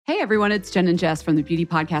Hey everyone, it's Jen and Jess from the beauty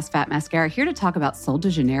podcast Fat Mascara here to talk about Sol de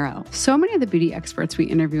Janeiro. So many of the beauty experts we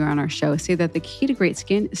interview on our show say that the key to great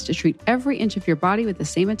skin is to treat every inch of your body with the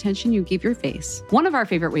same attention you give your face. One of our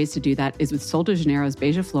favorite ways to do that is with Sol de Janeiro's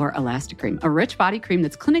Beija Flor Elastic Cream, a rich body cream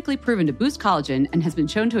that's clinically proven to boost collagen and has been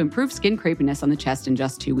shown to improve skin crepiness on the chest in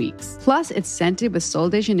just 2 weeks. Plus, it's scented with Sol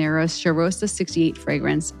de Janeiro's Charosta 68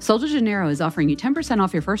 fragrance. Sol de Janeiro is offering you 10%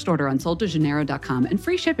 off your first order on soldejaneiro.com and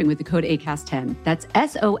free shipping with the code ACAST10. That's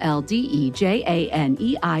SOLDEJANEIRO,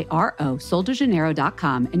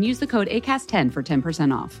 soldejaneiro.com, and use the code ACAST10 for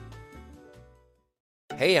 10% off.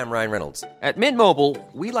 Hey, I'm Ryan Reynolds. At Mint Mobile,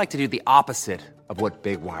 we like to do the opposite of what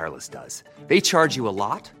Big Wireless does. They charge you a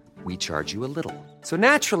lot, we charge you a little. So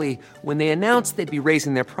naturally, when they announced they'd be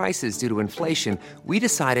raising their prices due to inflation, we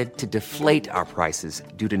decided to deflate our prices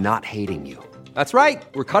due to not hating you. That's right.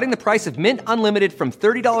 We're cutting the price of Mint Unlimited from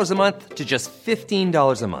 $30 a month to just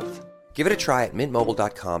 $15 a month. Give it a try at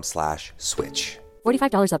mintmobile.com/switch.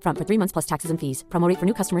 $45 up front for 3 months plus taxes and fees. Promo rate for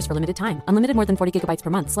new customers for limited time. Unlimited more than 40 gigabytes per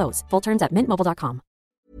month. Slows full terms at mintmobile.com.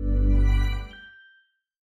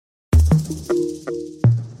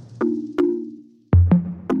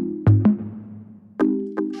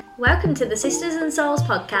 Welcome to the Sisters and Souls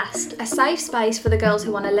podcast, a safe space for the girls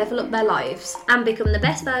who want to level up their lives and become the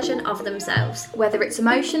best version of themselves. Whether it's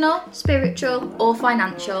emotional, spiritual, or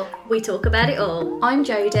financial, we talk about it all. I'm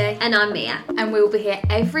Jodie. And I'm Mia. And we'll be here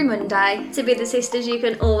every Monday to be the sisters you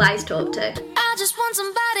can always talk to. I just want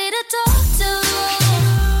somebody to talk to.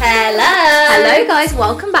 Hello guys,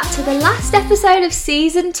 welcome back to the last episode of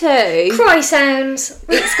season 2. Cry sounds.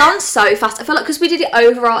 It's gone so fast. I feel like because we did it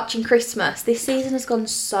overarching Christmas, this season has gone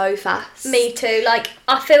so fast. Me too.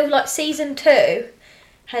 I feel like season 2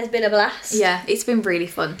 has been a blast. Yeah, it's been really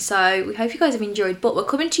fun. So we hope you guys have enjoyed. But we're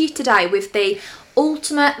coming to you today with the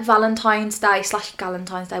ultimate Valentine's Day /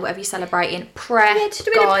 Galentine's Day, whatever you're celebrating, prep. Yeah, just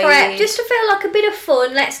a bit of prep, just to feel like a bit of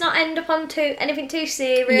fun. Let's not end up on anything too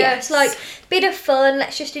serious. Yes. Like, bit of fun,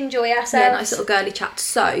 let's just enjoy ourselves. Yeah, nice little girly chat.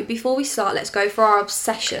 So, before we start, let's go for our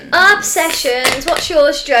obsessions. Obsessions. What's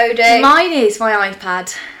yours, Jodie? Mine is my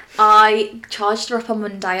iPad. I charged her up on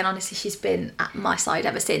Monday and honestly she's been at my side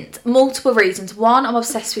ever since. Multiple reasons. One, I'm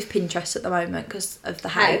obsessed with Pinterest at the moment because of the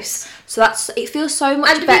house. So it feels so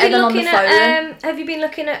much better than on the phone. Have you been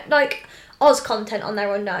looking at like Oz content on there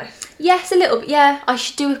or no? Yes, a little bit. Yeah, I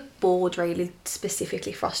should do a board really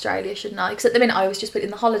specifically for Australia, shouldn't I? Because at the minute I was just putting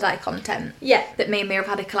the holiday content. Yeah. That me and Mia have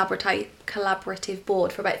had a collaborative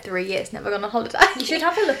board for about 3 years, never gone on holiday. You should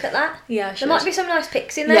have a look at that. Yeah, I should. There might be some nice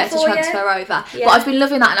pics in there for you. Yeah, to transfer over. Yeah. But I've been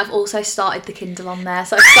loving that and I've also started the Kindle on there.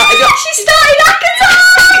 So I've started She started ACOTAR!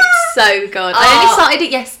 It's so good. I only started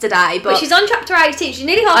it yesterday, but she's on chapter 18. She's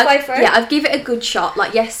nearly halfway through. Yeah, I've given it a good shot.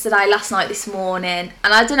 Like yesterday, last night, this morning,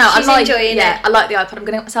 and I don't know. She's enjoying it. I like the iPad. I'm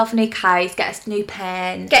going to get myself a new case, get a new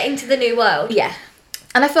pen, get into the new world. Yeah.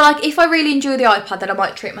 And I feel like if I really enjoy the iPad, then I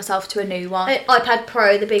might treat myself to a new one. iPad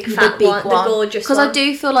Pro, the big fat one, the gorgeous one. Because I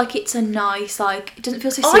do feel like it's a nice, like, it doesn't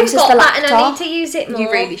feel so I've serious got as the that laptop. and I need to use it more. You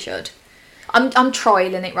really should. I'm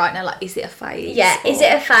trialling it right now, like, is it a phase? Yeah, is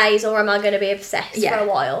it a phase or am I going to be obsessed for a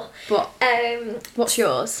while? But, what's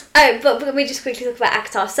yours? Oh, but we just quickly talk about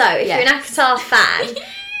ACOTAR. So, if you're an ACOTAR fan,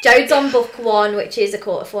 Jode's on book 1, which is A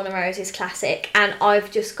Court of Thorn and Roses classic, and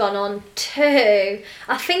I've just gone on 2.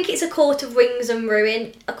 I think it's A Court of Rings and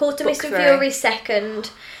Ruin, A Court of Mist and Fury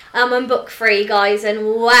 2nd. I'm on book 3, guys, and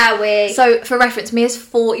wowee. So, for reference, Mia's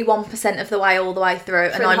 41% of the way all the way through,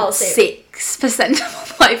 and I'm 6% of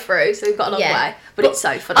the way through, so we've got a long way. But it's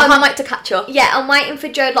so fun. I can't wait to catch up. Yeah, I'm waiting for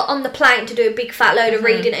Jode on the plane to do a big fat load of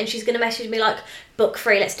reading, and she's going to message me like, book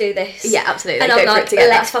 3, let's do this. Yeah, absolutely. And I'm like,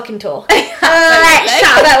 let's fucking talk. Let's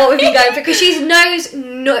chat about what we've been going through, because she knows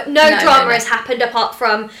no drama has happened apart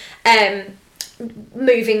from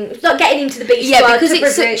moving, like getting into the beast world. Yeah, because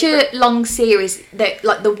it's such a long series that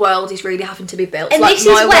like the world is really having to be built. And like this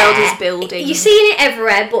my is world is building. You're seeing it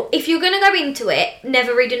everywhere, but if you're going to go into it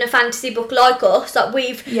never reading a fantasy book like us, like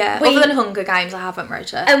other than Hunger Games, I haven't read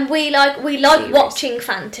it. And we like watching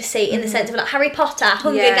fantasy in the sense of like Harry Potter,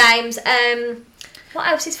 Hunger Games. What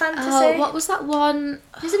else is fantasy? Oh, what was that one?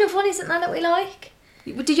 There's another one, isn't there, that we like?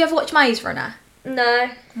 Did you ever watch Maze Runner? No.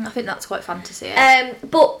 I think that's quite fantasy.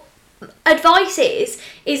 But advice is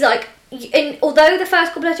like, and although the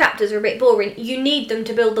first couple of chapters are a bit boring, you need them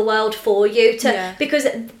to build the world for you because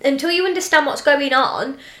until you understand what's going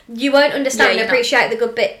on, you won't understand and appreciate the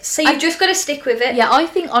good bits. So you've just got to stick with it. Yeah, I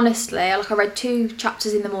think honestly, like I read 2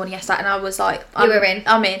 chapters in the morning yesterday, and I was like,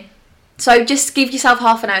 I'm in. So just give yourself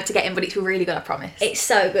half an hour to get in, but it's really good, I promise. It's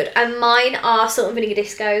so good. And mine are salt and vinegar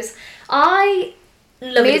discos. I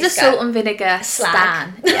love a salt and vinegar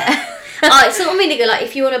stan. Yeah. It's sort of really good. Like,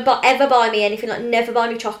 if you want to ever buy me anything, like, never buy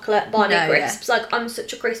me chocolate, buy me crisps. Yeah. Like, I'm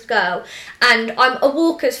such a crisp girl, and I'm a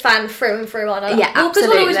Walker's fan through and through. On Walker's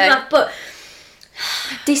will always be nice, but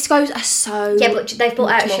Discos are so. Yeah, but they've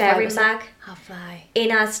brought out a sharing bag. Have they? In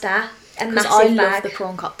Asda, a massive I bag. love the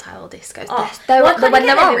prawn cocktail discos. When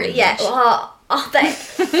they're orange. Yeah. Oh,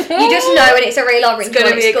 you just know when it's a real orange. It's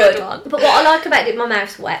gonna be a good one. But what I like about it, my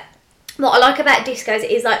mouth's wet. What I like about discos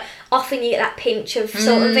is, like, often you get that pinch of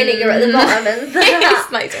salt and vinegar at the bottom, and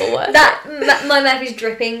it makes it all worse. My mouth is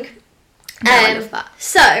dripping. I love that.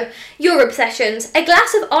 So, your obsessions: a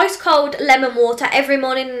glass of ice cold lemon water every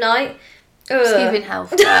morning and night. It's giving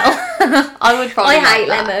health, girl. I would probably. I hate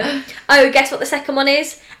lemon. Oh, guess what the second one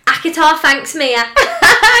is? Akatar thanks Mia.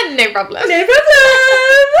 No problem. No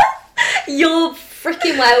problem. You're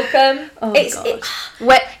freaking welcome.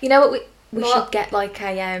 You know what we should get, like,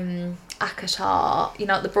 a Akatar, you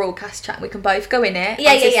know, at the broadcast chat. We can both go in it.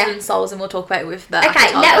 Yeah. And Souls, and we'll talk about it with the Okay,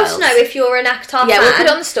 Akatar let girls. us know if you're an Akatar fan. Yeah, we'll put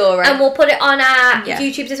it on the story. And we'll put it on our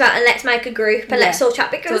YouTubes as well, and let's make a group and let's all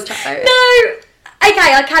chat, because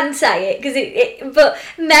okay, I can say it, because but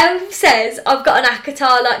Mel says I've got an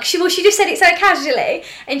Akatar, like, she just said it so casually,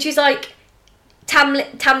 and she's like,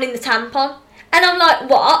 Tamlin the tampon. And I'm like,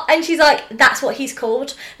 what? And she's like, that's what he's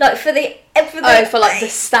called. Like, for like the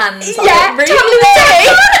stands. Yeah, really?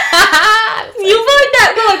 You'll find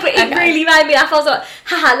out why, but it really made me laugh. I was like,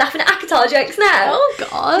 haha, laughing at Akatar jokes now. Oh,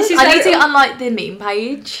 God. I need to get on, like, the meme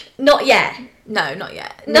page. Not yet. No, not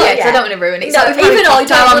yet. Not yet. Because I don't want to ruin it. No, So I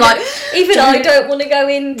don't want to go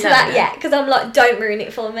into that yet, because I'm like, don't ruin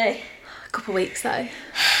it for me. A couple of weeks, though.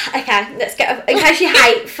 Okay, let's get. In case you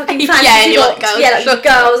hate fucking fancy looks.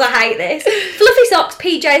 Girls, I hate this. Fluffy socks,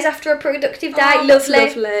 PJs after a productive day.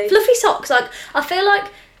 Lovely. Fluffy socks, like, I feel like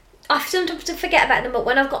I sometimes forget about them, but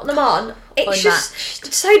when I've got them on, it's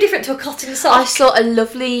just so different to a cotton sock. I saw a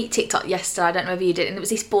lovely TikTok yesterday, I don't know if you did, and it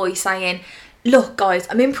was this boy saying, look, guys,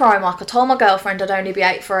 I'm in Primark. I told my girlfriend I'd only be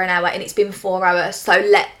out for an hour, and it's been 4 hours, so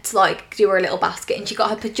let's, like, do her a little basket. And he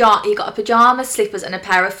got her pyjamas, slippers, and a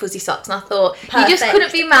pair of fuzzy socks. And I thought, you just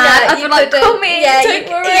couldn't be mad. I'd be like, come in, don't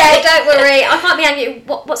worry. Yeah, don't worry. I can't be angry.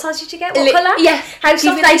 What size did you get? What colour? Yeah. How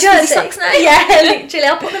soft they fuzzy socks now? Yeah, literally.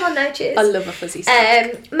 I'll put them on now, cheers. I love a fuzzy sock.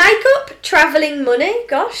 Makeup, travelling money,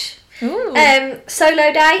 gosh. Ooh.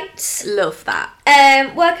 Solo dates. Love that.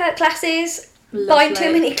 Workout classes. Lovely. Buying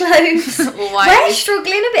too many clothes. We're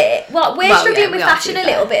struggling a bit. We're struggling with fashion a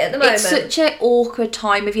little bit at the moment. It's such an awkward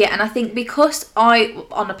time of year, and I think because I,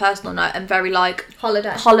 on a personal note, am very, like,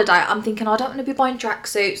 holiday, I'm thinking I don't want to be buying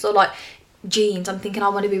tracksuits or, like, jeans. I'm thinking I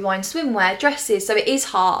want to be buying swimwear, dresses, so it is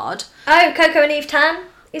hard. Oh, Coco and Eve Tan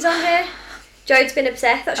is on here. Jode's been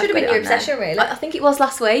obsessed. That should have been your obsession, really. I think it was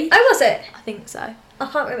last week. Oh, was it? I think so. I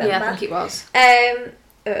can't remember. Yeah, I think it was.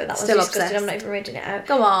 That was Still disgusting. obsessed. I'm not even reading it out.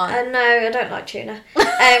 Go on. No, I don't like tuna. Well,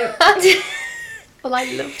 I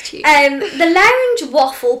love tuna. The lounge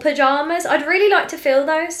waffle pyjamas. I'd really like to feel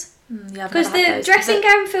those. Yeah, because the dressing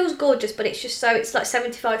gown feels gorgeous, but it's like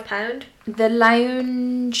 £75. The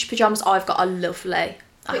lounge pyjamas I've got are lovely.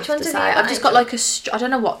 Which ones have you got? I've just got, like, I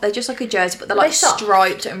don't know what, they're just like a jersey, but they're like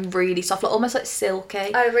striped and really soft, like almost like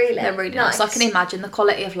silky. Oh, really? They're really nice. So I can imagine the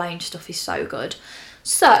quality of lounge stuff is so good.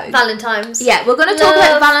 So Valentine's. Yeah, we're going to talk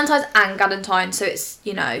about Valentine's and Galentine's, so it's,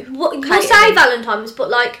 you know, we'll say Valentine's, but,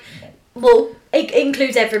 like, it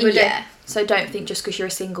includes everybody. Yeah. So don't think just because you're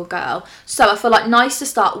a single girl. So I feel like nice to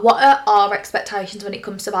start. What are our expectations when it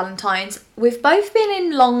comes to Valentine's? We've both been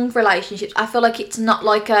in long relationships. I feel like it's not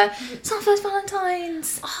like it's not first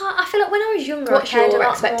Valentine's. I feel like when I was younger, what's your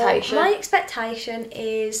expectation? My expectation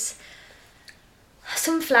is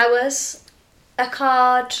some flowers, a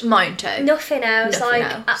card. Mine too. Nothing else.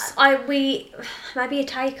 Maybe a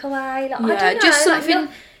takeaway. Like, I don't know. Just something.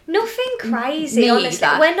 Nothing crazy, honestly.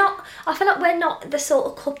 I feel like we're not the sort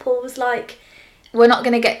of couples, like... We're not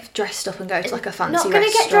going to get dressed up and go to, like, a fancy restaurant. Not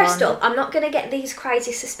going to get dressed up. I'm not going to get these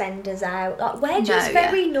crazy suspenders out. Like, we're just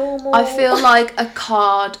very normal. I feel like a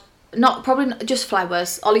card... Probably not just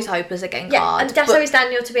flowers. Ollie's hopeless again. Card. Yeah, that's always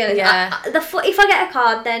Daniel, to be honest. Yeah. If I get a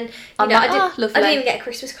card, then lovely. I didn't even get a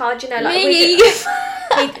Christmas card. You know, like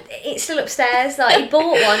it's still upstairs. Like, he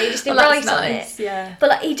bought one, he just didn't write on it. Yeah. But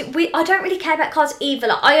like I don't really care about cards either.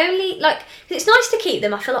 Like, I only like, cause it's nice to keep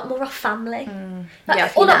them. I feel like more of family. Or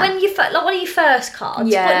like when you like one of your first cards.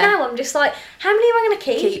 Yeah. But now I'm just like, how many am I going to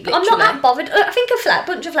keep? I'm not that bothered. I think a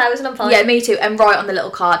bunch of flowers and I'm fine. Yeah, me too. And write on the little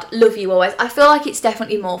card, love you always. I feel like it's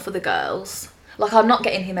definitely more for the girls. Like, I'm not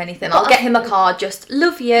getting him anything. I'll get him a card, just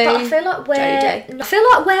love you. But I feel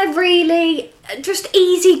like we're really just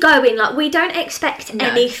easy going. Like, we don't expect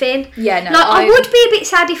anything. Yeah, no. Like, I would be a bit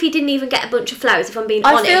sad if he didn't even get a bunch of flowers, if I'm being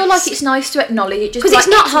honest. I feel like it's nice to acknowledge it, just because it's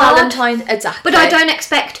not hard. Valentine's, exactly. But I don't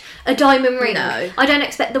expect a diamond ring. No. I don't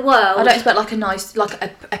expect the world. I don't expect like a nice, like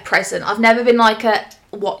a present. I've never been like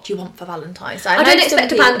what do you want for Valentine's Day? I don't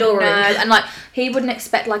expect a Pandora ring. And like, he wouldn't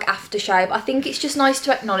expect like aftershave. I think it's just nice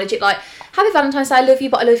to acknowledge it, like, happy Valentine's Day, I love you,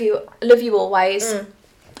 but I love you always.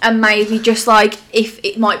 And maybe just like, if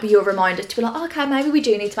it might be your reminder to be like, oh, okay, maybe we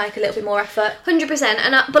do need to make a little bit more effort. 100%.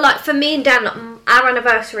 And but like, for me and Dan, our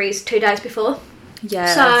anniversary is 2 days before.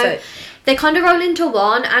 Yeah. So they kind of roll into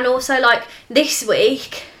one, and also like this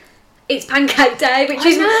week it's Pancake Day, which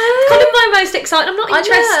is kind of my most exciting. I'm not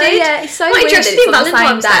interested. Yeah, it's so not weird interested that in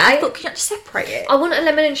Valentine's Day. I thought, can you just separate it? I want a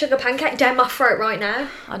lemon and sugar pancake down my throat right now.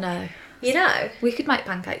 I know. You know, we could make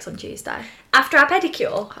pancakes on Tuesday after our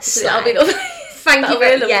pedicure. That'll be lovely. Thank you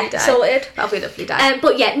very much. Yeah, sorted. That'll be a lovely day.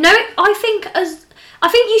 But yeah, no, I think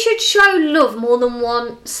you should show love more than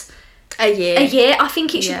once a year. I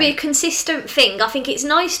think it should be a consistent thing. I think it's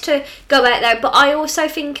nice to go out there, but I also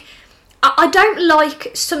think I don't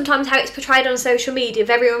like sometimes how it's portrayed on social media,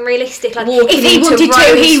 very unrealistic. Like, walking if he wanted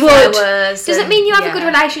to, he would. Doesn't mean you have a good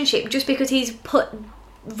yeah. relationship just because he's put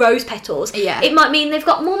rose petals. Yeah. It might mean they've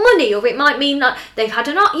got more money, or it might mean that they've had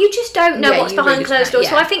an art. You just don't know what's behind closed doors.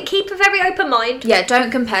 So I think keep a very open mind. Yeah,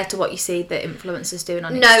 don't compare to what you see the influencers doing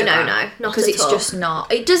on Instagram. No, not because it's just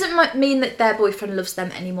not. It doesn't mean that their boyfriend loves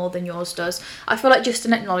them any more than yours does. I feel like just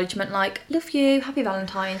an acknowledgement, like, love you, happy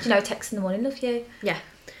Valentine's, you know, text in the morning, love you. Yeah.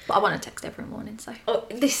 But I want to text every morning, so. Oh,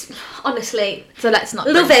 this, honestly. So let's not.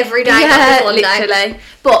 Love every day. Yeah, literally.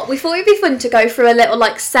 But we thought it'd be fun to go through a little,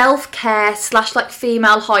 like, self-care / like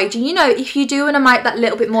female hygiene. You know, if you do want to make that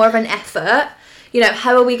little bit more of an effort, you know,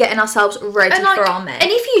 how are we getting ourselves ready for our men? And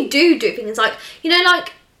if you do things like, you know,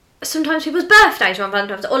 like, sometimes people's birthdays are on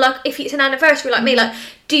Valentine's, or like if it's an anniversary like me, like,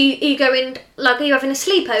 are you going, like, are you having a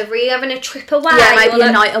sleepover, are you having a trip away? Yeah, maybe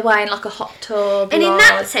a night away in like a hot tub. And in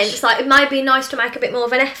that sense, like, it might be nice to make a bit more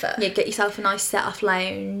of an effort. Yeah, get yourself a nice set-off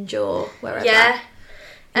lounge or wherever. Yeah,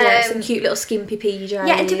 some cute little skimpy PJs.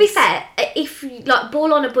 Yeah, and to be fair, if you, like,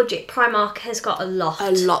 ball on a budget, Primark has got a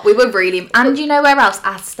lot. We were really... And you know where else?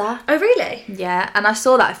 Asda. Oh, really? Yeah, and I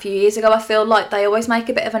saw that a few years ago. I feel like they always make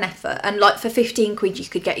a bit of an effort. And, like, for 15 quid, you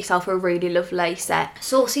could get yourself a really lovely set.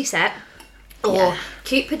 Saucy set. Or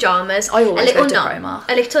cute pyjamas. I always go to Primark.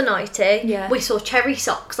 A little nightie. Yeah. We saw cherry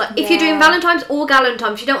socks. Like, if you're doing Valentine's or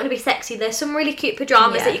Galentine's, you don't want to be sexy. There's some really cute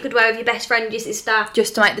pyjamas that you could wear with your best friend, your sister.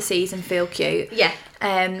 Just to make the season feel cute. Yeah.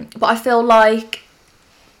 But I feel like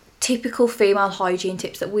typical female hygiene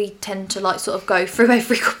tips that we tend to, like, sort of go through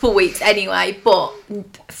every couple of weeks anyway, but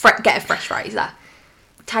get a fresh razor.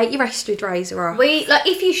 Take your rested razor off.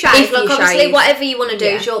 If you shave, obviously whatever you want to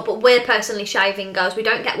do, sure, but we're personally shaving girls. We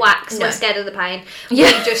don't get waxed, we're scared of the pain.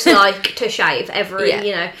 Yeah. We just like to shave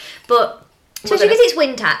you know. But especially because it's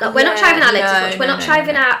winter, like, we're not shaving our legs as much, we're not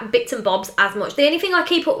shaving our bits and bobs as much. The only thing I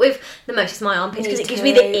keep up with the most is my armpits, because it gives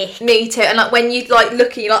me the ick. Me too. And like, when you like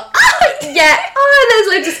look and you're like, there's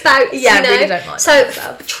loads of spouts. Yeah, you know? I really don't like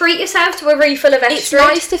so treat yourself to a refill of extra. It's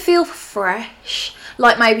nice to feel fresh.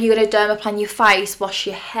 Like, maybe you're going to dermaplan your face, wash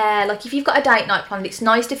your hair. Like, if you've got a date night planned, it's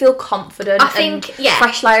nice to feel confident. I think,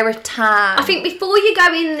 fresh layer of tan. I think before you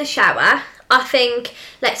go in the shower, let's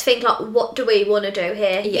think, like, what do we want to do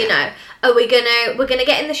here? You know, we're gonna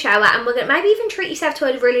get in the shower, and we're gonna maybe even treat yourself to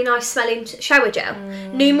a really nice smelling shower gel.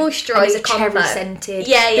 New moisturiser combo. Cherry scented.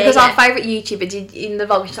 Yeah. Because our favourite YouTuber did in the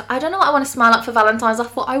vlog, she's like, I don't know what I want to smell like for Valentine's. I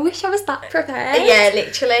thought, I wish I was that prepared. Yeah,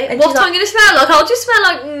 literally. And what am I going to smell like? I'll just smell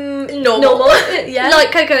like normal. Yeah.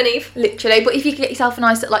 Like Coco and Eve. Literally. But if you can get yourself a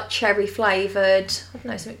nice, like, cherry flavoured, I don't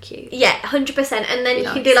know, something cute. Yeah, 100%. And then you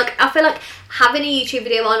can do, like, I feel like having a YouTube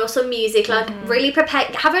video on or some music, like, really prepare.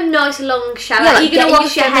 Have a nice long shower. Yeah, like, are you going to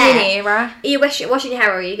wash your hair? Era. Are you washing your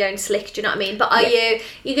hair, or are you going slick? Do you know what I mean? But are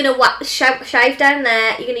you're going to shave down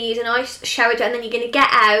there, you're going to use a nice shower gel, and then you're going to get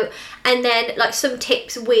out. And then, like, some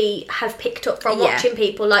tips we have picked up from watching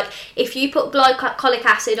people, like, if you put glycolic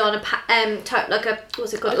acid on a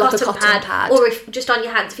what's it called, like a cotton pad, or if just on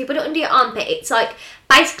your hands, if you put it under your armpit, it's like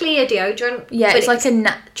basically a deodorant. Yeah, it's like a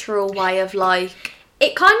natural way of, like,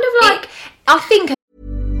 it kind of like, I think.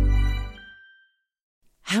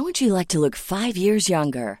 How would you like to look 5 years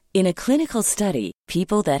younger? In a clinical study,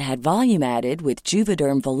 people that had volume added with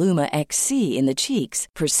Juvederm Voluma XC in the cheeks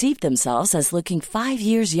perceived themselves as looking 5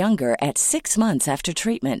 years younger at 6 months after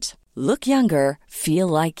treatment. Look younger, feel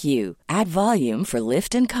like you. Add volume for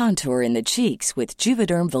lift and contour in the cheeks with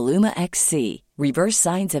Juvederm Voluma XC. Reverse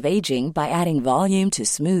signs of aging by adding volume to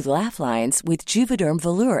smooth laugh lines with Juvederm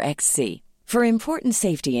Volure XC. For important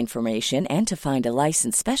safety information and to find a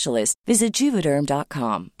licensed specialist, visit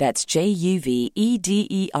Juvederm.com. That's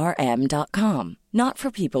JUVEDERM.com. Not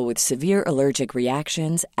for people with severe allergic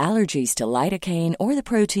reactions, allergies to lidocaine, or the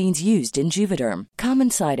proteins used in Juvederm.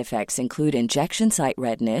 Common side effects include injection site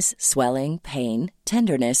redness, swelling, pain,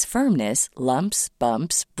 tenderness, firmness, lumps,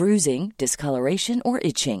 bumps, bruising, discoloration, or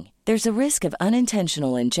itching. There's a risk of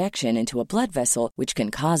unintentional injection into a blood vessel, which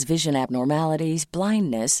can cause vision abnormalities,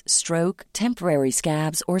 blindness, stroke, temporary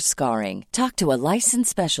scabs, or scarring. Talk to a licensed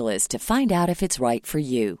specialist to find out if it's right for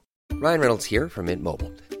you. Ryan Reynolds here from Mint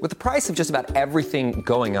Mobile. With the price of just about everything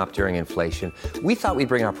going up during inflation, we thought we'd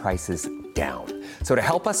bring our prices down. So to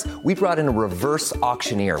help us, we brought in a reverse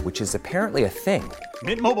auctioneer, which is apparently a thing.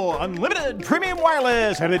 Mint Mobile Unlimited Premium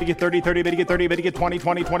Wireless. How to get 30, 30, bit to get 30, bit to get 20,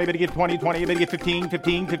 20, 20, bit to get 20, 20, bit to get 15,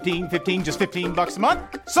 15, 15, 15, just $15 a month?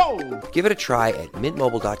 Sold! Give it a try at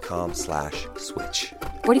mintmobile.com/switch.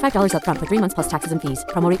 $45 up front for 3 months plus taxes and fees.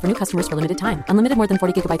 Promo rate for new customers for limited time. Unlimited more than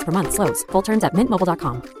 40 gigabytes per month. Slows full terms at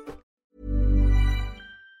mintmobile.com.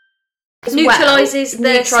 Neutralises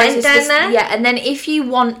the scent down there. Yeah, and then if you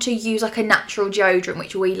want to use like a natural deodorant,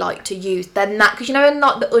 which we like to use, then that, because you know,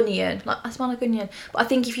 not the onion, like I smell like onion, but I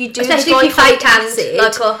think if you do, especially if you fake acid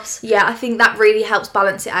like us, yeah, I think that really helps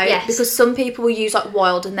balance it out. Yes. Because some people will use like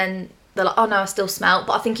wild and then they're like, oh no, I still smell.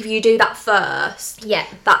 But I think if you do that first, yeah,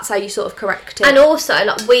 that's how you sort of correct it. And also,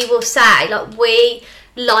 like, we will say, like, we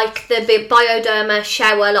like the Bioderma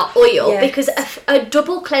shower like oil, because a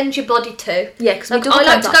double cleanse your body too. Yeah, because like, I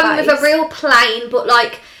like to go in with a real plain but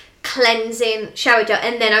like cleansing shower gel,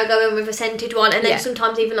 and then I go in with a scented one, and then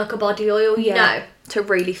sometimes even like a body oil, you know, to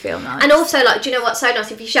really feel nice. And also, like, do you know what's so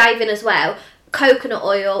nice? If you're shaving as well, coconut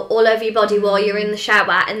oil all over your body while you're in the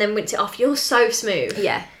shower, and then rinse it off. You're so smooth.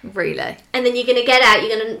 Yeah, really. And then you're going to get out,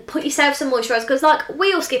 you're going to put yourself some moisturiser, because like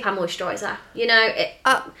we all skip our moisturiser, you know.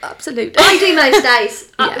 Absolutely. I do most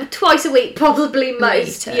days. Twice a week probably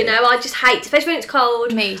most. You know, I just hate, especially when it's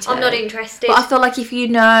cold. Me too. I'm not interested. But I feel like if you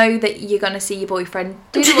know that you're going to see your boyfriend,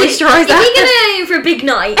 do the moisturiser. If you're going in for a big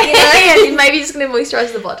night, you know. You're maybe just going to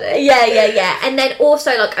moisturise the body. Yeah. And then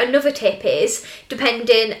also, like, another tip is,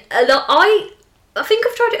 depending a lot, I think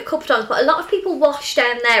I've tried it a couple of times, but a lot of people wash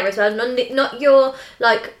down there as well. Not your,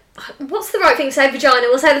 like, what's the right thing to say? Vagina.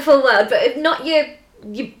 We'll say the full word, but not your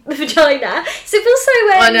vagina. So it feels so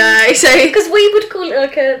I know. So because we would call it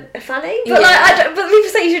like a fanny, but like but people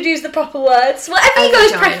say you should use the proper words. Whatever you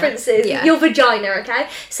guys' preferences. Your vagina, okay?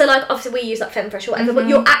 So like obviously we use like femme fresh or whatever, but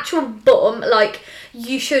your actual bum, like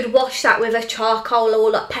you should wash that with a charcoal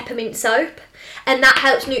or like peppermint soap, and that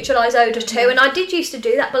helps neutralise odour too. And I did used to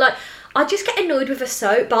do that, but like, I just get annoyed with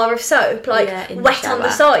a bar of soap, like, wet on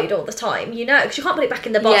the side all the time, you know, because you can't put it back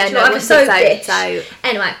in the box. Yeah, you have a soap dish.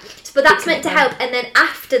 Anyway, but that's meant to help. And then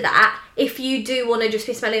after that, if you do want to just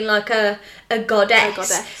be smelling like a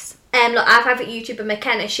goddess. Like our favourite YouTuber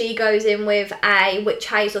McKenna, she goes in with a witch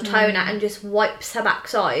hazel toner and just wipes her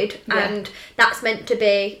backside, and that's meant to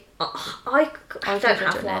be. I don't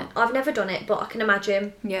have one. I've never done it, but I can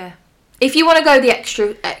imagine. Yeah. If you want to go the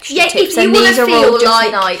extra tips, if then you want these to are feel all just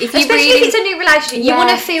like, nice. especially if it's a new relationship, you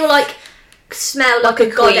want to feel like, smell like a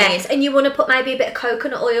goddess, and you want to put maybe a bit of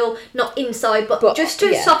coconut oil, not inside, but just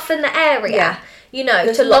to soften the area. Yeah. You know,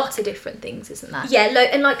 there's lots of different things, isn't there? Yeah,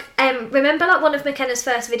 and like, remember like one of McKenna's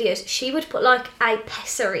first videos, she would put like a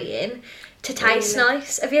pessary in to taste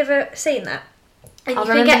nice. Have you ever seen that? And you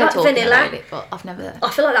can get like vanilla. It, but I've never.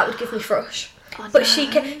 I feel like that would give me thrush. But she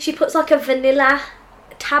puts like a vanilla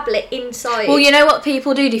tablet inside. Well, you know what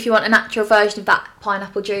people do if you want a natural version of that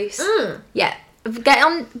pineapple juice? Yeah.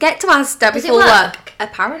 Get to Asda before work.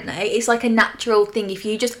 Apparently, it's like a natural thing. If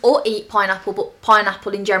you just eat pineapple, but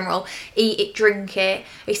pineapple in general, eat it, drink it.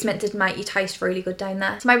 It's meant to make you taste really good down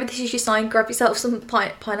there. So maybe this is your sign. Grab yourself some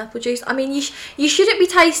pineapple juice. I mean, you shouldn't be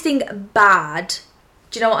tasting bad.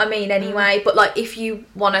 Do you know what I mean? Anyway, but like if you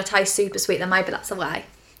want to taste super sweet, then maybe that's a way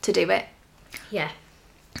to do it. Yeah.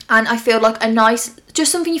 And I feel like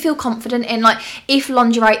just something you feel confident in. Like if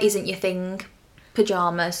lingerie isn't your thing,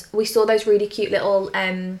 pyjamas. We saw those really cute little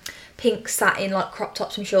pink satin like crop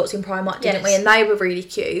tops and shorts in Primark, didn't we? And they were really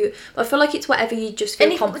cute. But I feel like it's whatever you just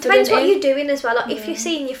feel confident in. It depends what you're doing as well. Like if you're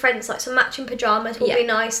seeing your friends, like some matching pyjamas will be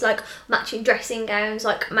nice, like matching dressing gowns,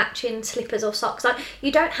 like matching slippers or socks. Like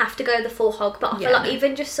you don't have to go the full hog, but I feel like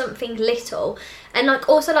even just something little. And like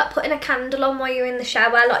also like putting a candle on while you're in the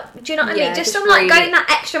shower, like, do you know what I mean? Just some like going that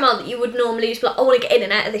extra mile that you would normally just be like, I want to get in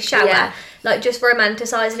and out of this shower. Like just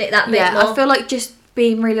romanticising it that bit more. I feel like just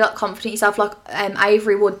being really like confident in yourself. Like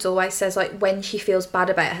Avery Woods always says, like when she feels bad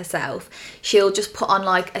about herself, she'll just put on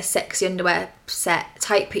like a sexy underwear set,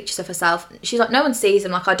 take pictures of herself. She's like, no one sees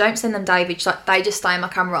them. Like I don't send them David. She's like, they just stay in my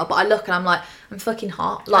camera roll. But I look and I'm like, I'm fucking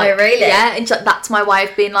hot. Like, oh really? Yeah. And she's like, that's my way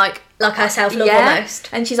of being like her self-love almost.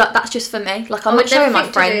 And she's like, that's just for me. Like I'm not showing my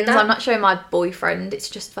friends. I'm not showing my boyfriend. It's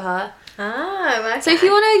just for her. Oh, okay. So if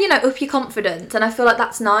you want to, you know, up your confidence, and I feel like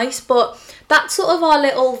that's nice, but that's sort of our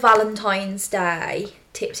little Valentine's Day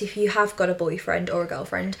tips if you have got a boyfriend or a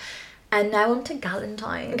girlfriend. And now on to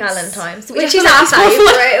Galentines. Galentines, which is our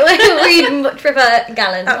favourite. We much prefer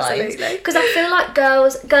Galentines. Absolutely. Because I feel like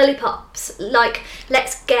girly pops, like,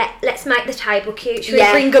 let's make the table cute. Should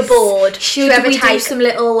we bring a board? Should we do some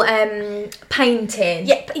little painting?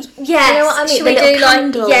 Yeah, yes. You know what I mean? Should we do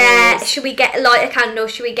candles. should we get like a candle?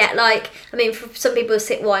 Should we get like, I mean, for some people who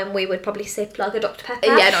sip wine, we would probably sip like a Dr. Pepper.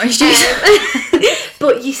 Yeah, orange juice.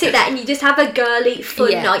 But you sit there and you just have a girly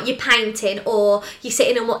fun night. You're painting, or you're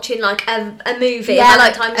sitting and watching like a movie,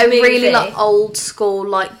 Valentine's like a movie. really like old school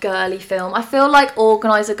like girly film. I feel like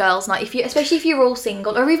organise a girls' night, especially if you're all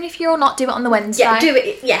single, or even if you're all not, do it on the Wednesday.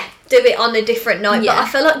 Do it on a different night. But I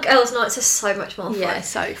feel like girls' nights are so much more fun. Yeah,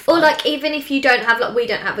 so fun. Or like, even if you don't have like, we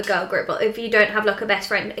don't have a girl group, but if you don't have like a best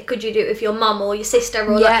friend, could you do it with your mum or your sister,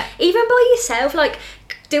 or like even by yourself? Like,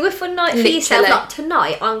 do a fun night for yourself. Like,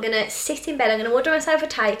 tonight I'm gonna sit in bed, I'm gonna order myself a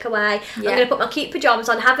takeaway, I'm gonna put my cute pyjamas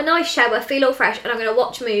on, have a nice shower, feel all fresh, and I'm gonna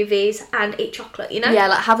watch movies and eat chocolate, you know? Yeah,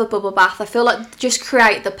 like have a bubble bath. I feel like just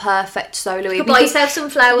create the perfect solo evening. Buy yourself some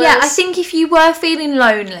flowers. Yeah, I think if you were feeling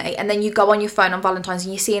lonely and then you go on your phone on Valentine's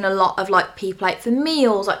and you're seeing a lot of like people out for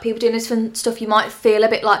meals, like people doing this fun stuff, you might feel a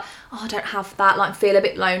bit like, oh, I don't have that, like feel a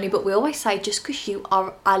bit lonely. But we always say, just because you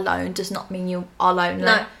are alone does not mean you are lonely.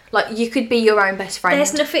 No. Like, you could be your own best friend.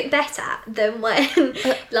 There's nothing better than when,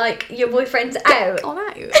 like, your boyfriend's out. Oh,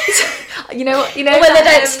 no. You know what? You know, or when they're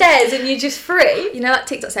downstairs and you're just free. You know that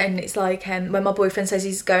TikTok saying, it's like, when my boyfriend says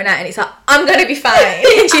he's going out and it's like, I'm going to be fine.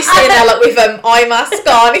 And she's sitting there, like, with eye mask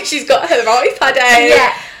on and she's got her iPad out.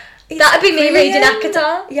 Yeah. That'd be me reading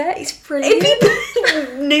Akatar. Yeah, it's brilliant.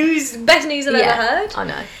 Best news I've ever heard. I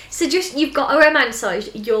know. So just, you've got to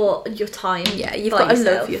romanticise your time. Yeah, you've got to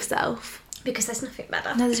love yourself. Because there's nothing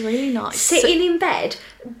better. No, there's really nice. Sitting in bed,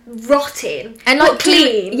 rotting, and like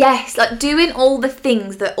clean. Yes, like doing all the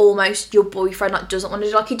things that almost your boyfriend like doesn't want to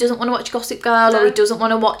do. Like, he doesn't want to watch Gossip Girl, or he doesn't want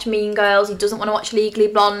to watch Mean Girls. He doesn't want to watch Legally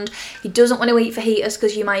Blonde. He doesn't want to eat fajitas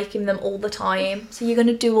because you're making them all the time. So you're going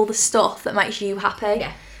to do all the stuff that makes you happy.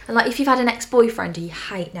 Yeah. And like, if you've had an ex-boyfriend who you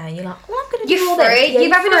hate now, you're like, well, I'm going to do all this. this.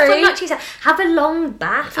 You're having a fun night to yourself. Have a long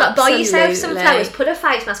bath. Like, buy yourself some flowers, put a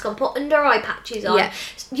face mask on, put under eye patches on. Yeah.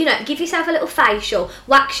 You know, give yourself a little facial,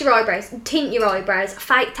 wax your eyebrows, tint your eyebrows,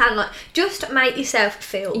 fake tan, like, just make yourself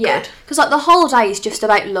feel good. Because like the whole day is just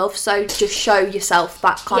about love, so just show yourself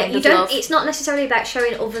that kind of love. It's not necessarily about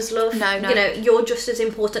showing others love. No. You know, you're just as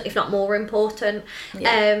important, if not more important.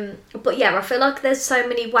 Yeah. But yeah, I feel like there's so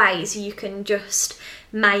many ways you can just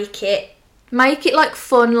make it like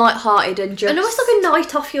fun, light-hearted, and just... And almost like a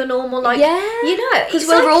night off your normal, like... Yeah. You know, because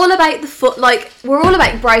we're all about we're all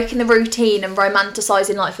about breaking the routine and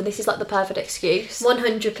romanticising life, and this is like the perfect excuse.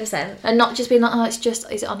 100%. And not just being like, oh, is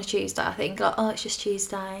it on a Tuesday, I think? Like, oh, it's just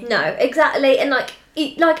Tuesday. No, exactly. And like,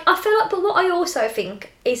 I feel like, but what I also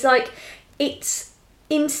think is like, it's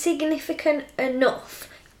insignificant enough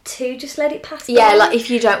to just let it pass by. Yeah, like if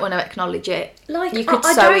you don't want to acknowledge it, like you could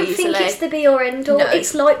I so don't easily. think it's the be or end all. No.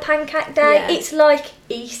 It's like Pancake Day. Yeah. It's like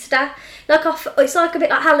Easter. Like it's like a bit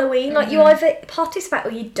like Halloween. Like you either participate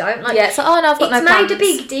or you don't. Like it's like, oh no, I've got no plans. It's made a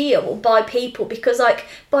big deal by people because like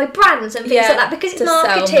by brands and things like that because it's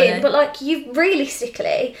marketing. But like you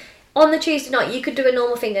realistically on the Tuesday night you could do a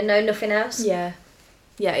normal thing and know nothing else. Yeah,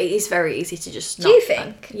 it is very easy to just. Do you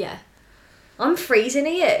think? Yeah. I'm freezing. Are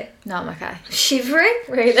you? No, I'm okay. Shivering?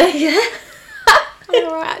 Really? Yeah. I'm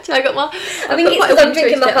alright, actually. I think it's because I'm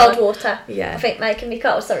drinking my cold water. Yeah. I think making me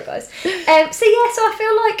cold. Sorry, guys. So I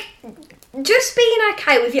feel like just being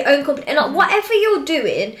okay with your own company and like whatever you're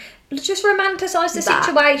doing, just romanticise the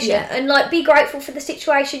situation and like be grateful for the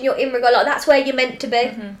situation you're in. Like that's where you're meant to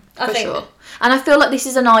be. I think. Sure. And I feel like this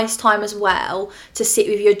is a nice time as well to sit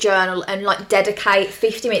with your journal and like dedicate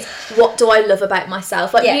 50 minutes. What do I love about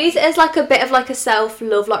myself? Like use it as like a bit of like a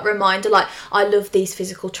self-love like reminder. Like I love these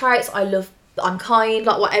physical traits. I'm kind,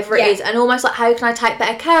 like whatever it is, and almost like how can I take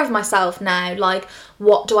better care of myself now? Like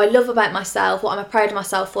what do I love about myself? What am I proud of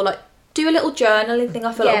myself for? Like do a little journaling thing.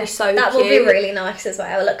 I feel like would be so cute. That would be really nice as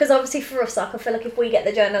well. Because obviously for us, like I feel like if we get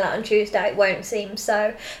the journal out on Tuesday, it won't seem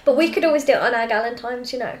so. But we could always do it on our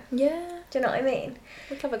Galentines, you know. Yeah. Do you know what I mean?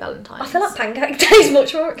 We'd have a Galentines. I feel like Pancake Day is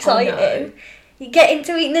much more exciting. You get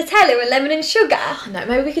into eating Nutella and lemon and sugar. Oh, no,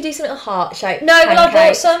 maybe we could do something heart-shaped. No, well, I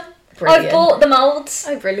bought some. Brilliant. I've bought the moulds.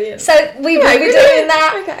 Oh, brilliant. So we will be doing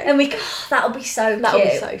that. Okay. And that'll be so cute. That'll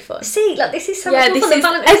be so fun. See, like, this is so much this fun. is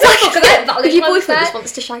Valentine's your boyfriend just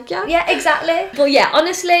wants to shag you. Yeah, exactly. But yeah,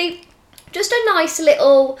 honestly, just a nice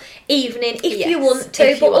little evening if you want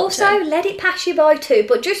to, but also let it pass you by too.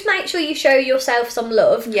 But just make sure you show yourself some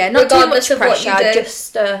love. Yeah, not too much pressure. What you do.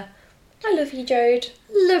 Just, I love you, Jode.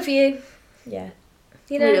 Love you. Yeah.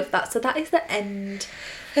 You know? We love that. So that is the end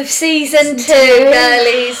of season 2,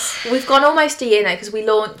 girlies. We've gone almost a year now because we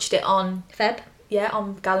launched it on Feb. Yeah,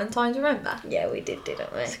 on Valentines, remember? Yeah, we didn't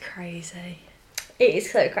we? It's crazy. It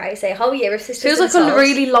is so crazy. A whole year of Sisters Feels and like Souls. a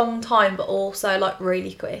really long time, but also like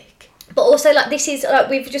really quick. But also, like, this is, like,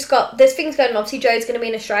 we've just got, there's things going on. Obviously, Joe's going to be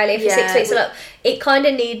in Australia for 6 weeks, so, like, it kind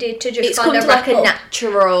of needed to just kind of wrap like up. A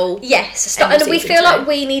natural. Yes, and we feel like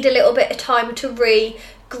we need a little bit of time to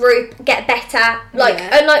regroup, get better, like,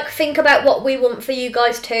 and, like, think about what we want for you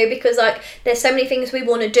guys too, because, like, there's so many things we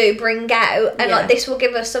want to do, bring out, and, like, this will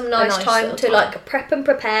give us some nice time to, like, prep and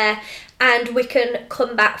prepare. And we can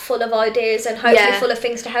come back full of ideas and hopefully full of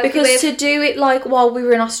things to help you with. Because to do it, like, while we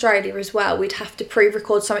were in Australia as well, we'd have to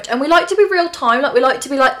pre-record so much. And we like to be real time. Like, we like to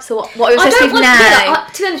be like, so what are we supposed to do now?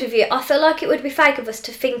 To be honest with you, I feel like it would be fake of us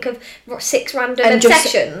to think of 6 random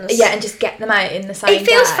sessions. Yeah, and just get them out in the same It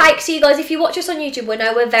feels day. fake. So you guys, if you watch us on YouTube, we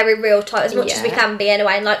know we're very real time, as much as we can be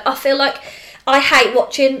anyway. And, like, I feel like I hate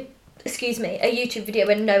watching... a YouTube video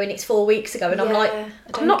and knowing it's 4 weeks ago, and I'm like,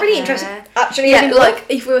 I'm not really interested actually anymore. Like,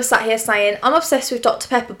 if we were sat here saying, I'm obsessed with Dr.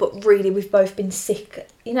 Pepper, but really we've both been sick,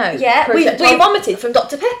 you know. Yeah, we vomited from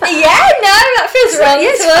Dr. Pepper. Yeah, no, that feels wrong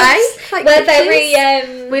to us. We're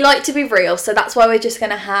very... we like to be real, so that's why we're just going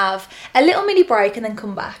to have a little mini break and then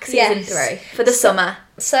come back, season 3, for the summer.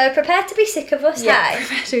 So prepare to be sick of us, hey?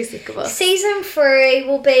 Prepare to be sick of us. Season 3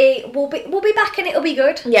 we'll be back and it'll be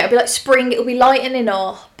good. Yeah, it'll be like spring, it'll be lightening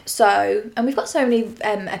up. So, and we've got so many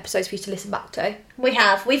episodes for you to listen back to. We've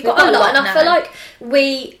got a lot, and I feel like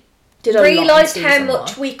we realised how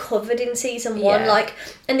much we covered in season 1, like,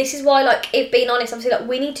 and this is why, like, if being honest, obviously, like,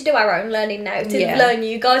 we need to do our own learning now to learn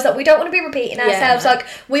you guys. Like, we don't want to be repeating ourselves. Like,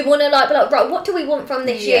 we want to be like, right, what do we want from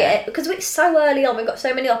this year? Because it's so early on, we've got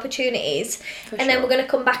so many opportunities, then we're going to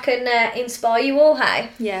come back and inspire you all, hey?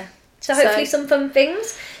 Yeah. So hopefully some fun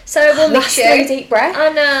things. So we'll miss you. Last 3 deep breaths. I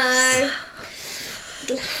know.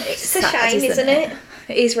 It's a shame, isn't it?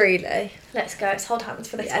 It is really. Let's go. Let's hold hands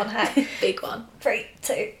for this one, hey? Big one. 3,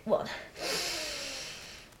 2, 1.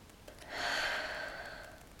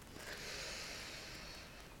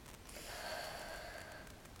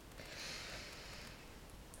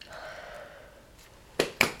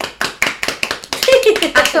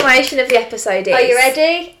 Affirmation of the episode is... Are you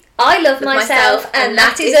ready? I love myself and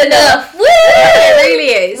that is enough. Woo! It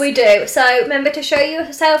really is. We do. So remember to show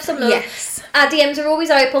yourself some love. Yes. Our DMs are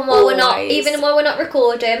always open while we're not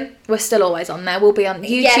recording. We're still always on there. We'll be on YouTube,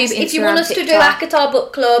 yes, Instagram, if you want us TikTok. to do ACOTAR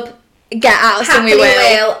Book Club, get at us and we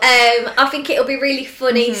will. I think it'll be really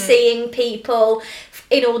funny seeing people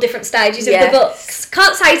in all different stages of the books.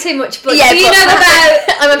 Can't say too much, but do you know about...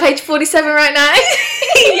 I'm on page 47 right now.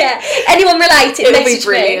 Yeah. Anyone related, It'll message be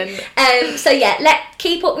brilliant. me. So yeah,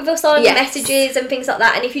 keep up with us on messages and things like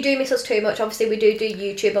that. And if you do miss us too much, obviously we do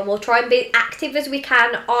YouTube, and we'll try and be active as we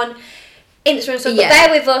can on Instagram and stuff, but bear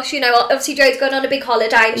with us, you know. Obviously Joe's going on a big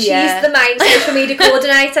holiday and she's the main social media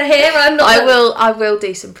coordinator here. I will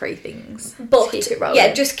do some pre-things, but keep it rolling.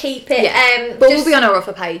 Yeah, just keep it but we'll be on our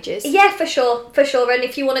other pages. Yeah, for sure. And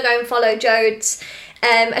if you want to go and follow Joe's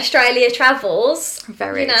Australia travels,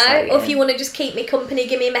 very exciting. Or if you want to just keep me company,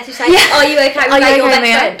 give me a message saying, are you okay with your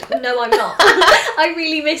best friend? No, I'm not. I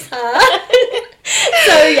really miss her.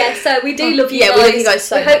 So we do love you guys. We love you guys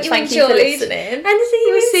so much. Thank you for listening. And see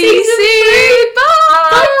you See you soon. Bye.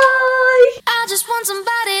 Bye. I just want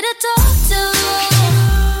somebody to talk to,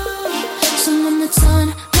 someone that's on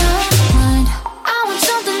my mind. I want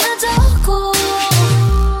something that's all cool,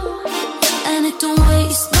 and it don't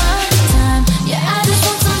waste my time. Yeah, I just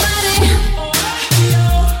want somebody,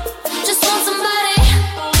 just want somebody.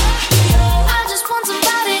 I just want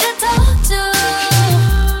somebody to talk to,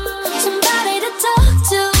 somebody to talk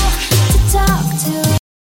to talk to.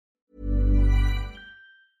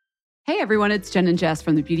 Hey everyone, it's Jen and Jess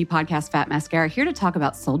from the beauty podcast Fat Mascara here to talk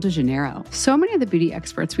about Sol de Janeiro. So many of the beauty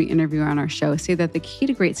experts we interview on our show say that the key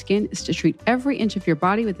to great skin is to treat every inch of your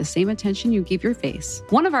body with the same attention you give your face.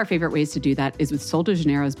 One of our favorite ways to do that is with Sol de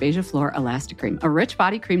Janeiro's Beija Flor Elastic Cream, a rich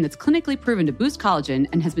body cream that's clinically proven to boost collagen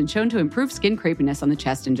and has been shown to improve skin crepiness on the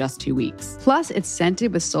chest in just 2 weeks. Plus, it's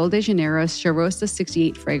scented with Sol de Janeiro's Charosta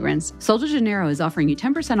 68 fragrance. Sol de Janeiro is offering you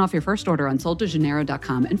 10% off your first order on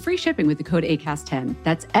soldejaneiro.com and free shipping with the code ACAST10.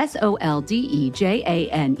 That's SOLDEJANEIRO,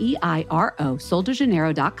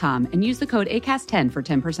 soldejaneiro.com, and use the code ACAST10 for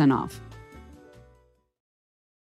 10% off.